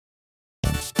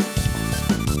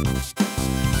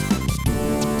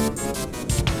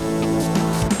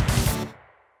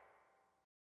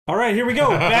All right, here we go.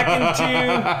 Back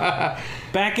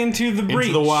into the breach.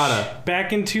 Into the water.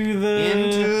 Back into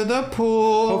the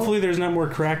pool. Hopefully there's not more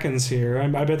krakens here. I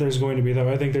bet there's going to be, though.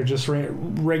 I think they're just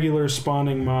regular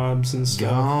spawning mobs and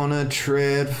stuff. Gonna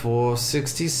tread for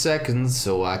 60 seconds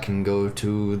so I can go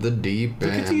to the deep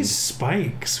end. Look at these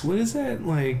spikes. What is that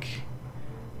like?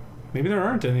 Maybe there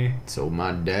aren't any. So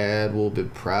my dad will be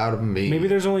proud of me. Maybe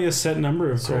there's only a set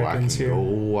number of so I can here.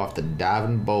 go off the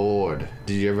diving board.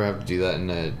 Did you ever have to do that in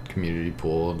a community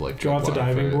pool? Like go off the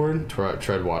diving board?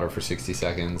 Tread water for 60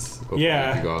 seconds before you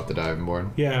go off the diving board?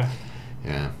 Yeah.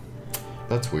 Yeah.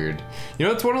 That's weird. You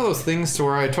know, it's one of those things to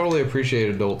where I totally appreciate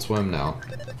Adult Swim now.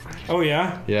 Oh,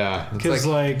 yeah? Yeah. Because,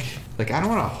 like, I don't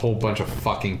want a whole bunch of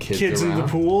fucking kids around. In the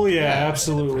pool? Yeah,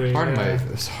 absolutely. Pardon my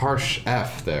harsh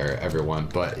F there, everyone,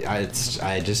 but I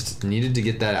just needed to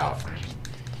get that out.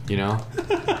 You know?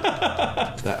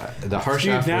 the harsh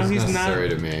F was necessary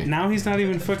to me. Now he's not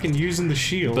even fucking using the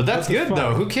shield. But that's good,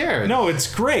 though. Who cares? No,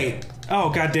 it's great. Oh,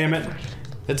 God damn it.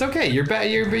 It's okay. You're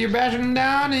bashing him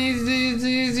down.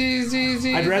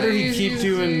 I'd rather he keep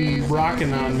doing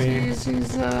rocking on me. Is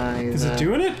it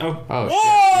doing it? Oh. Oh shit!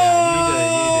 Yeah, you need to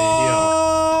heal.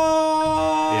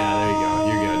 Yeah, there you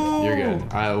go. You're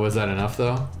good. Was that enough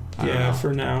though? Yeah,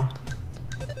 for now.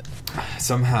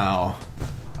 Somehow.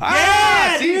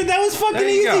 Yeah, dude, that was fucking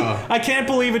easy. I can't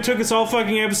believe it took us all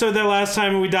fucking episode that last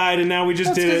time and we died, and now we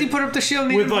just did it. Because he put up the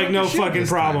shield with like no fucking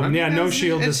problem. I mean, yeah, no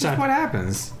shield this time. That's what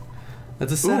happens. At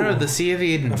the center of the Sea of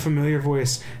Eden. A familiar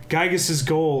voice. Gygas's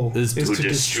goal is to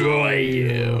destroy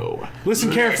you.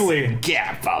 Listen carefully.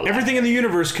 Everything in the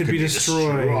universe could be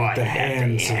destroyed at the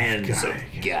hands of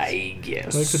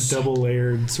Gygas. Like the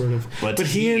double-layered sort of. But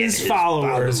he and his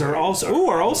followers are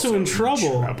also in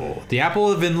trouble. The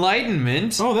Apple of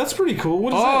Enlightenment. Oh, that's pretty cool.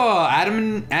 What is that? Oh,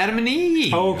 Adam and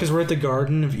Eve. Oh, because we're at the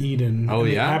Garden of Eden. Oh,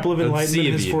 yeah? The Apple of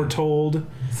Enlightenment is foretold.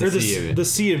 The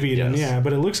Sea of Eden, yeah,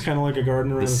 but it looks kind of like a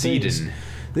garden around the things.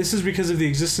 This is because of the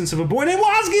existence of a boy named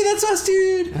Wazgi. That's us,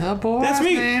 dude. A boy That's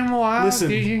me. Named Wazgi.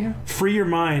 Listen, free your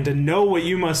mind and know what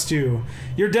you must do.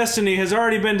 Your destiny has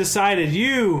already been decided.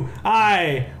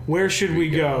 Where should we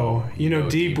go? You know,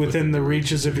 deep within the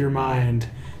reaches of your mind.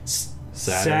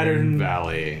 Saturn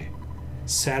Valley.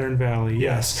 Saturn Valley,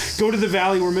 yes. Go to the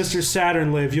valley where Mr.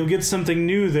 Saturn lived. You'll get something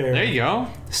new there. There you go.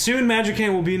 Soon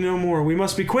MagiCAN will be no more. We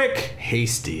must be quick.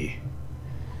 Hasty.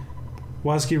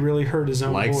 Wazgi really heard his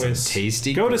own voice.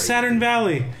 Tasty. Go to Saturn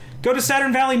Valley. Go to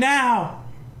Saturn Valley now.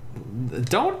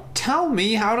 Don't tell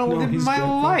me how to live my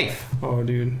life. Oh,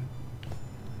 dude.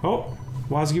 Oh,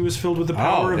 Wazgi was filled with the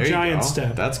power of Giant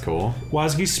Step. That's cool.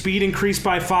 Wazgi's speed increased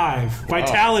by 5.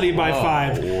 Vitality by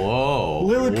 5. Whoa.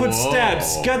 Lilliput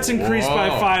steps. Guts increased by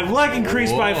 5. Luck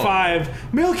increased by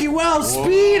 5. Milky Well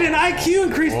speed and IQ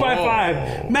increased by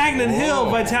 5. Magnet Hill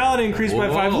vitality increased by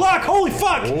 5. Luck. Holy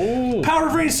fuck. Power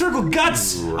of Rainy Circle.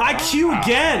 Guts. IQ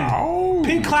again.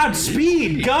 Pink Cloud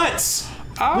speed. Guts.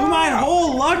 Blue Mine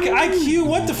Hole. Luck. IQ.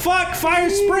 What the fuck? Fire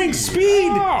Spring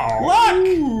speed. Luck.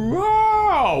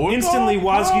 Instantly,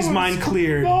 Wazgi's mind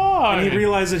cleared, and he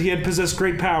realized that he had possessed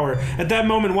great power. At that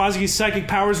moment, Wazgi's psychic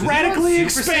powers radically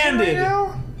expanded.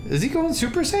 Is he going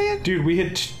Super Saiyan? Dude, we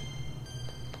hit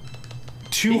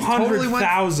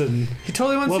 200,000. He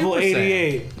totally went level Super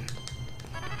 88. Saiyan.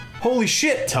 Holy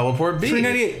shit! Teleport B.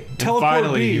 398. Teleport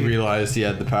finally, B. He realized he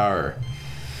had the power.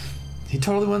 He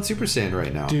totally went Super Saiyan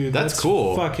right now. Dude, that's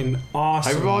cool. Fucking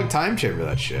awesome. Hyperbolic time chamber,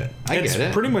 that shit. I get it.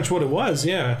 That's pretty much what it was.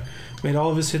 Yeah. Made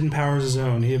all of his hidden powers his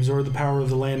own. He absorbed the power of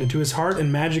the land into his heart,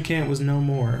 and MagiCAN was no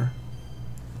more.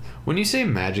 When you say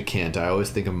MagiCAN, I always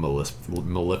think of Maleficent.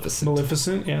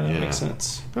 Maleficent? Yeah, that makes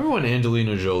sense. Remember when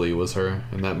Angelina Jolie was her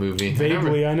in that movie?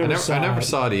 Vaguely, I never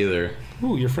saw it either.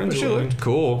 Ooh, your friends she looked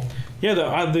cool. Yeah,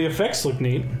 the effects look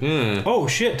neat. Yeah. Oh,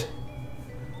 shit.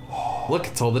 Look,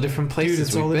 it's all the different places Dude,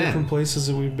 it's all the different places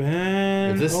that we've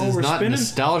been. If this is not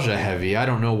nostalgia heavy, I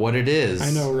don't know what it is.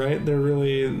 I know, right? They're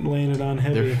really laying it on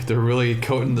heavy. They're really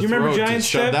coating the throat. You remember Giant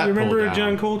Step? You remember down.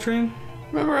 John Coltrane?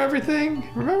 Remember everything?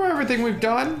 Remember everything we've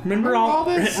done? Remember all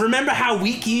this? Remember how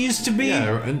weak you used to be?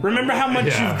 Yeah, remember how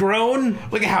much you've grown?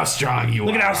 Look at how strong you are.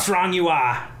 Look at how strong you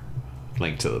are.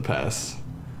 Link to the past.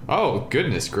 Oh,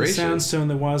 goodness gracious. The Soundstone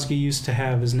that Wazgi used to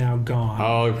have is now gone.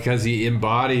 Oh, because he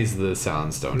embodies the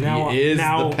Soundstone. He is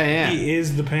the pan. He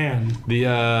is the pan.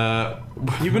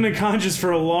 You've been unconscious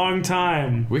for a long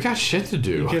time. We got shit to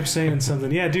do. You kept saying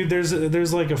something. Yeah, dude,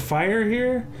 there's like a fire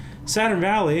here. Saturn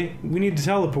Valley. We need to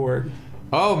teleport.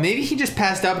 Oh, maybe he just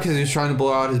passed out because he was trying to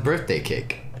blow out his birthday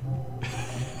cake.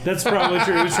 That's probably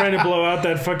true. He was trying to blow out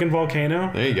that fucking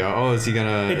volcano. There you go. Oh, is he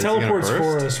gonna... It teleports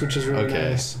for us, which is really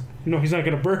nice. No, he's not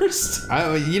gonna burst.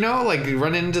 You know, like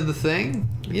run into the thing.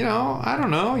 You know, I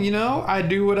don't know. You know, I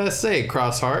do what I say.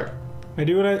 Cross heart. I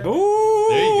do what I. Oh.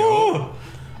 There you go.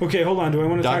 Okay, hold on. Do I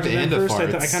want to talk to them first?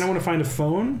 I kind of want to find a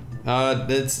phone.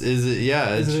 Is it?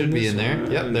 Yeah, it should be in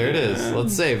there. Yep, there it is.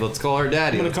 Let's save. Let's call our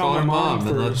daddy. Let's call our mom,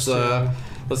 and let's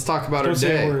talk about our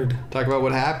day. Talk about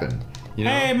what happened. You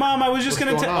know? Hey, Mom, I was just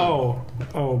gonna tell.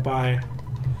 Oh, bye.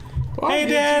 Well, hey,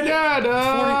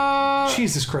 Dad.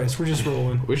 Jesus Christ, we're just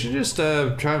rolling. We should just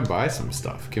try and buy some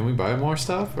stuff. Can we buy more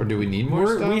stuff, or do we need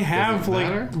more stuff? We have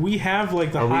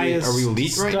like the highest. Are we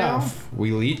elite right now?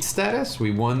 We elite status.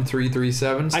 We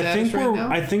 1337 status right now.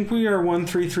 I think we are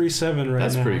 1337 right now.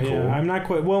 That's pretty cool. Yeah, I'm not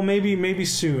quite. Well, maybe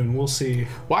soon. We'll see.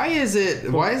 Why is it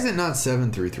not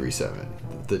 7337?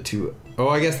 The two. Oh,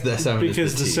 I guess the 7 is the T.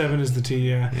 Because the 7 is the T.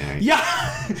 Yeah. Yeah.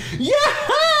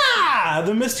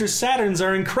 The Mr. Saturns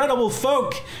are incredible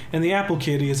folk, and the Apple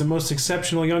Kitty is a most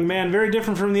exceptional young man, very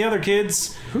different from the other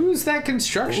kids. Who's that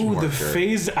construction worker? The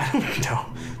phase... I don't know.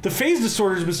 The phase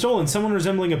disorder has been stolen. Someone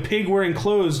resembling a pig wearing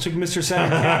clothes took Mr. Saturn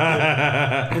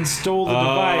captive and stole the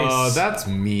device. Oh, that's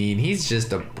mean. He's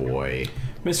just a boy.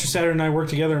 Mr. Saturn and I worked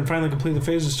together and finally completed the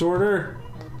phase disorder.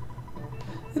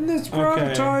 In this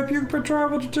prototype, you can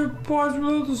travel to 2 points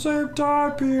within the same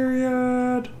time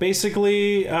period.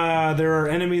 Basically, there are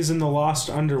enemies in the lost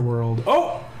underworld.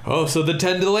 Oh, so the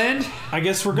Tenderland? I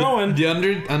guess we're going. The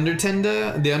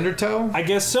undertow? I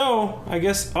guess so.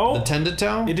 The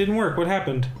Tendatow? It didn't work. What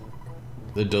happened?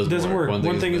 It doesn't work.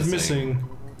 One thing is missing.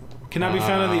 Cannot be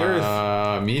found on the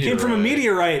Earth. Meteorite. Came from a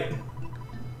meteorite.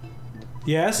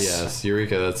 Yes,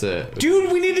 Eureka, that's it.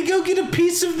 Dude, we need to go get a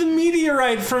piece of the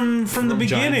meteorite from the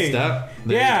beginning.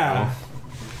 Yeah.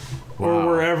 Or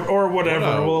wherever, or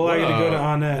whatever. We'll allow you to go to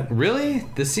Annette. Really?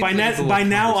 This seems by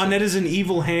now, Annette is in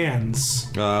evil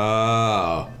hands.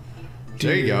 Oh.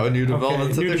 There you go. New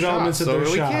developments at their shop. So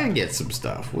we can get some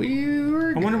stuff.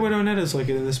 I wonder what Annette is like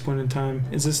at this point in time.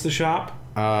 Is this the shop?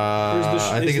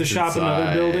 I think it's the shop in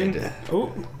another building?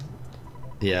 Oh.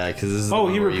 Yeah, because this is. Oh,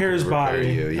 he repairs body.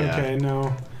 Yeah. Okay,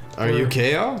 no. Are you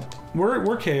KO?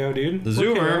 We're KO, dude.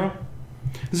 Zoomer.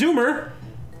 Zoomer.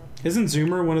 Isn't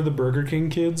Zoomer one of the Burger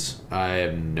King kids? I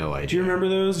have no idea. Do you remember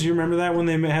those? Do you remember that when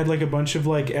they had like a bunch of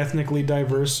like ethnically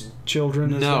diverse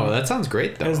children? No, that sounds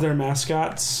great though. As their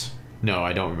mascots. No,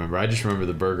 I don't remember. I just remember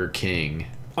the Burger King.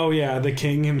 Oh yeah, the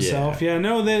King himself. Yeah,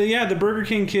 no, the Burger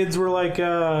King kids were like.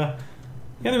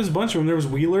 Yeah, there was a bunch of them. There was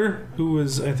Wheeler, who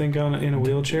was, I think, in a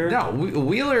wheelchair. No,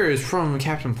 Wheeler is from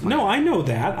Captain Planet. No, I know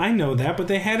that, but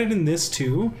they had it in this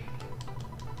too.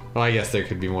 Well, I guess there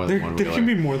could be more than one Wheeler. There can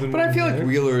be more than one. But I feel like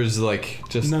Wheeler is like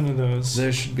just... None of those.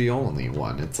 There should be only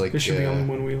one. It's like... There should be only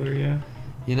one Wheeler, yeah.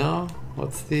 You know?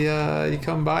 What's the, you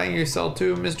come by and you sell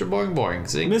to Mr. Boing Boing.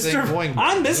 Sing Boing Boing.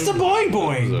 I'm Mr. Boing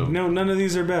Boing! No, none of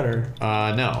these are better.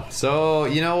 No. So,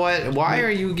 you know what? Why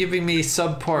are you giving me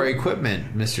subpar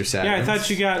equipment, Mr. Saturn? Yeah,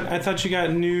 I thought you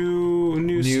got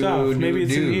new stuff. Maybe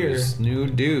it's in here. New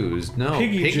dues. No,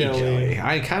 piggy jelly.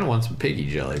 I kind of want some piggy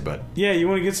jelly, but... Yeah, you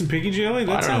want to get some piggy jelly?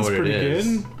 That sounds pretty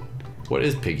good. What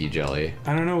is piggy jelly?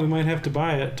 I don't know. We might have to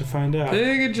buy it to find out.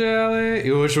 Piggy jelly.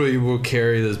 Which way will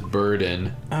carry this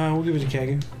burden? We'll give it to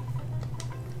Kagan.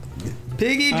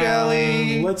 Piggy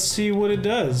jelly. Let's see what it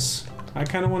does. I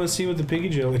kind of want to see what the piggy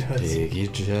jelly does. Piggy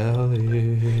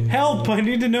jelly. Help! I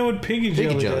need to know what piggy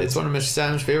jelly does. It's one of Mr.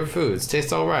 Saturn's favorite foods.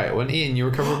 Tastes all right. When eaten, you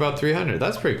recover about 300.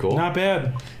 That's pretty cool. Not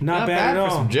bad. Not bad at all.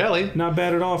 For some jelly. Not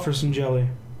bad at all for some jelly.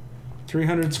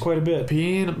 300 is quite a bit.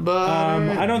 Peanut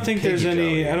butter. I don't think there's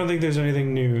any. I don't think there's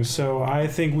anything new. So I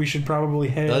think we should probably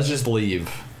head. Let's just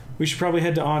leave. We should probably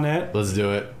head to Annette. Let's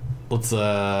do it. Let's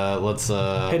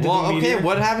head to the meteor.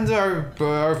 What happened to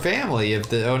our family if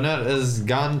the Annette has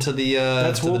gone to the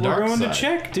That's to what the dark we're going side? to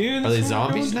check, dude. Are they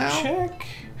zombies now? Check.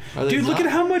 Dude, look at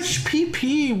how much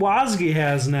PP Wazgi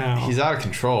has now. He's out of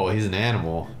control. He's an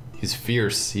animal. He's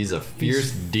fierce. He's a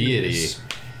fierce deity.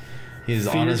 He's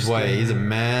on his way. He's a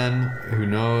man who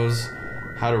knows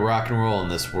how to rock and roll in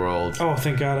this world. Oh,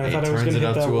 thank God! I thought I was going to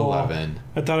hit that wall. 11.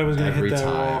 I thought I was going to hit that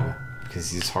wall. Because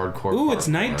he's hardcore. Ooh, it's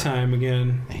nighttime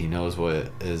again. He knows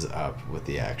what is up with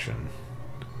the action.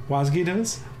 Wazgi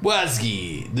does?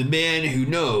 Wazgi, the man who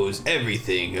knows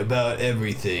everything about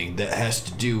everything that has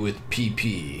to do with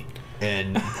PP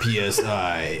and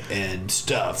PSI and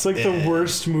stuff. It's like the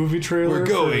worst movie trailer. We're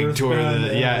going toward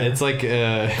the... Yeah, it's like...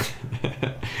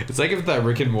 it's like if that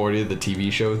Rick and Morty, the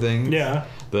TV show thing. Yeah.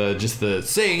 Just the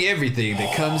saying everything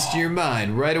that comes to your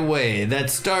mind right away.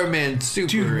 That Starman super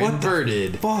Dude, what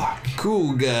inverted. The fuck?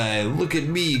 Cool guy. Look at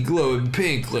me glowing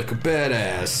pink like a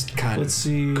badass. Kind Let's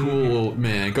see. Cool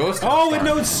man. Ghost. Oh, it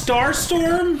knows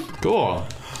Starstorm? Cool.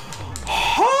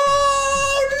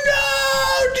 Oh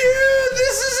no, dude!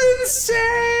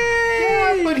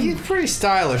 very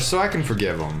stylish, so I can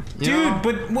forgive him. Dude,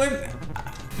 but what?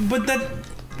 But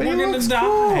we're gonna die.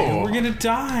 Cool. We're gonna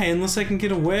die unless I can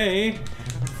get away.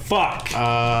 Fuck.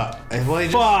 Well,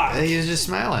 he was just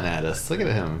smiling at us. Look at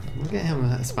him. Look at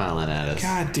him smiling at us.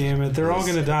 God damn it. They're all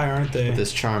gonna die, aren't they? With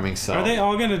this charming self. Are they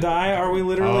all gonna die? Are we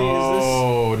literally...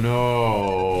 Oh,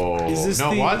 no. Is this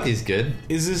no, Wazzy's good.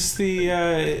 Is this the...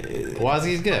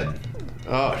 Wazzy's good.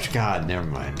 Oh, God, never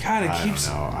mind. God, it keeps...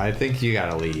 I don't know. I think you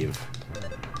gotta leave.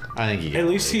 I think you gotta At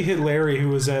least he hit Larry, who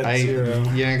was at 0.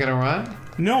 You ain't gonna run?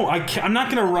 No, I'm not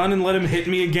gonna run and let him hit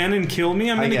me again and kill me.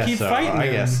 I'm gonna keep fighting him. I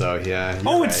guess so, yeah.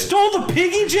 Oh, it stole the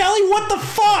piggy jelly? What the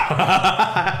fuck?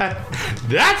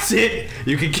 That's it!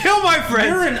 You can kill my friends.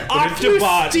 You're an Octobot.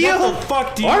 What the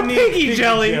fuck do you need piggy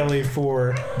jelly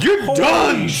for? You're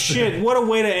done! Holy shit, what a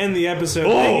way to end the episode.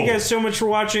 Oh. Thank you guys so much for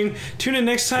watching. Tune in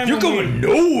next time. You're going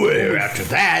nowhere after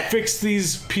that. Fix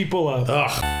these people up.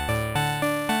 Ugh.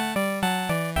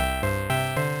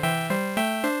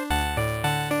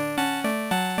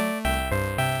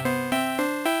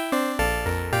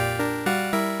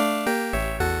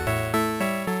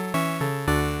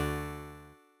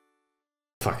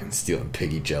 Fucking stealing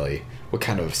piggy jelly. What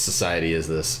kind of society is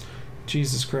this?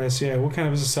 Jesus Christ, yeah. What kind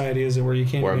of a society is it where you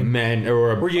can't where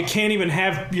you can't even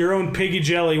have your own piggy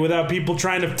jelly without people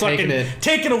trying to fucking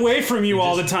take it away from you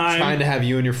all the time? Trying to have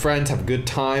you and your friends have a good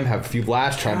time, have a few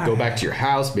laughs, trying to go back to your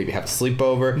house, maybe have a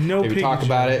sleepover, maybe talk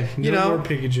about it. No more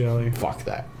piggy jelly. Fuck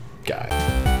that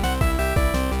guy.